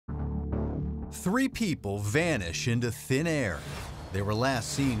Three people vanish into thin air. They were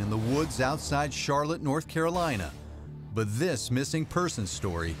last seen in the woods outside Charlotte, North Carolina. But this missing person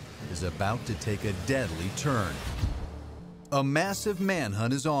story is about to take a deadly turn. A massive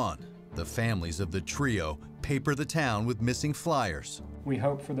manhunt is on. The families of the trio paper the town with missing flyers. We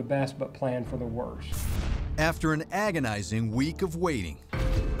hope for the best but plan for the worst. After an agonizing week of waiting,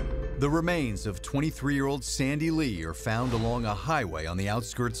 the remains of 23-year-old Sandy Lee are found along a highway on the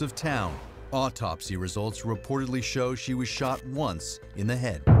outskirts of town. Autopsy results reportedly show she was shot once in the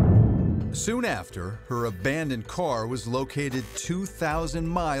head. Soon after, her abandoned car was located 2,000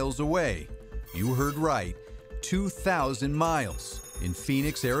 miles away. You heard right, 2,000 miles in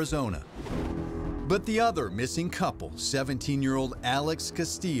Phoenix, Arizona. But the other missing couple, 17-year-old Alex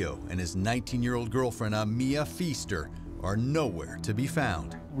Castillo and his 19-year-old girlfriend Ahmia Feaster, are nowhere to be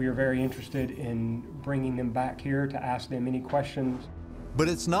found. We are very interested in bringing them back here to ask them any questions. But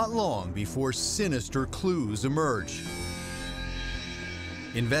it's not long before sinister clues emerge.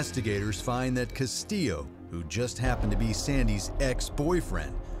 Investigators find that Castillo, who just happened to be Sandy's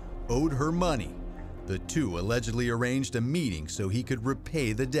ex-boyfriend, owed her money. The two allegedly arranged a meeting so he could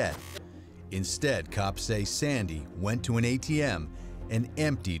repay the debt. Instead, cops say Sandy went to an ATM and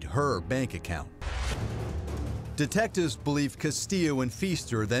emptied her bank account. Detectives believe Castillo and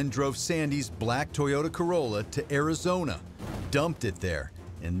Feaster then drove Sandy's black Toyota Corolla to Arizona, dumped it there,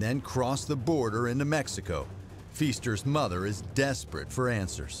 and then crossed the border into Mexico. Feaster's mother is desperate for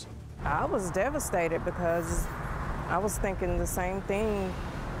answers. I was devastated because I was thinking the same thing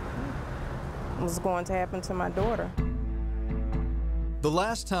was going to happen to my daughter. The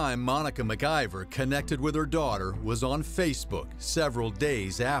last time Monica McIver connected with her daughter was on Facebook several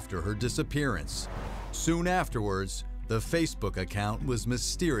days after her disappearance. Soon afterwards, the Facebook account was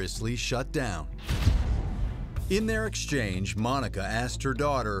mysteriously shut down. In their exchange, Monica asked her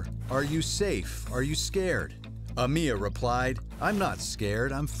daughter, "Are you safe? Are you scared?" Ahmia replied, "I'm not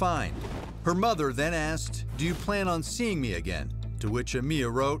scared, I'm fine." Her mother then asked, "Do you plan on seeing me again?" To which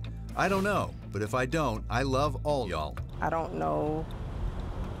Ahmia wrote, "I don't know, but if I don't, I love all y'all." I don't know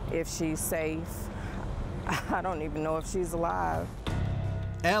if she's safe. I don't even know if she's alive.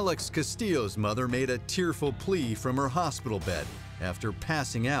 Alex Castillo's mother made a tearful plea from her hospital bed after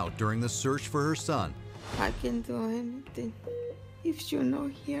passing out during the search for her son. I can do anything if you're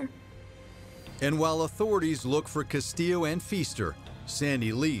not here. And while authorities look for Castillo and Feaster,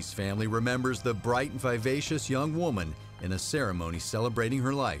 Sandy Lee's family remembers the bright and vivacious young woman in a ceremony celebrating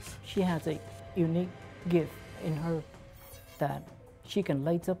her life. She has a unique gift in her that she can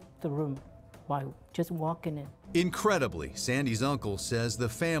light up the room by just walking in. Incredibly, Sandy's uncle says the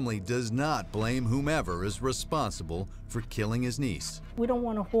family does not blame whomever is responsible for killing his niece. We don't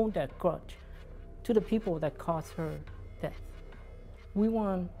want to hold that grudge to the people that caused her death. We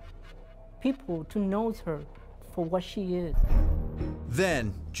want people to know her for what she is.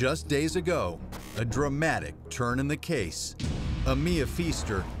 Then, just days ago, a dramatic turn in the case. Ahmia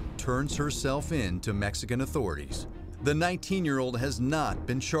Feaster turns herself in to Mexican authorities. The 19-year-old has not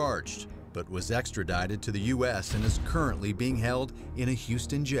been charged, but was extradited to the U.S. and is currently being held in a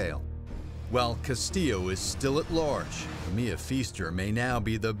Houston jail. While Castillo is still at large, Ahmia Feaster may now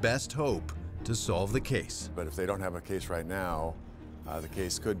be the best hope to solve the case. But if they don't have a case right now, the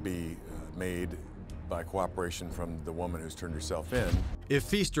case could be made by cooperation from the woman who's turned herself in. If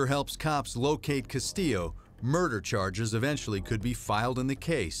Feaster helps cops locate Castillo, murder charges eventually could be filed in the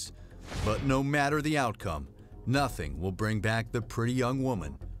case. But no matter the outcome, nothing will bring back the pretty young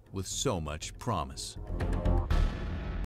woman with so much promise.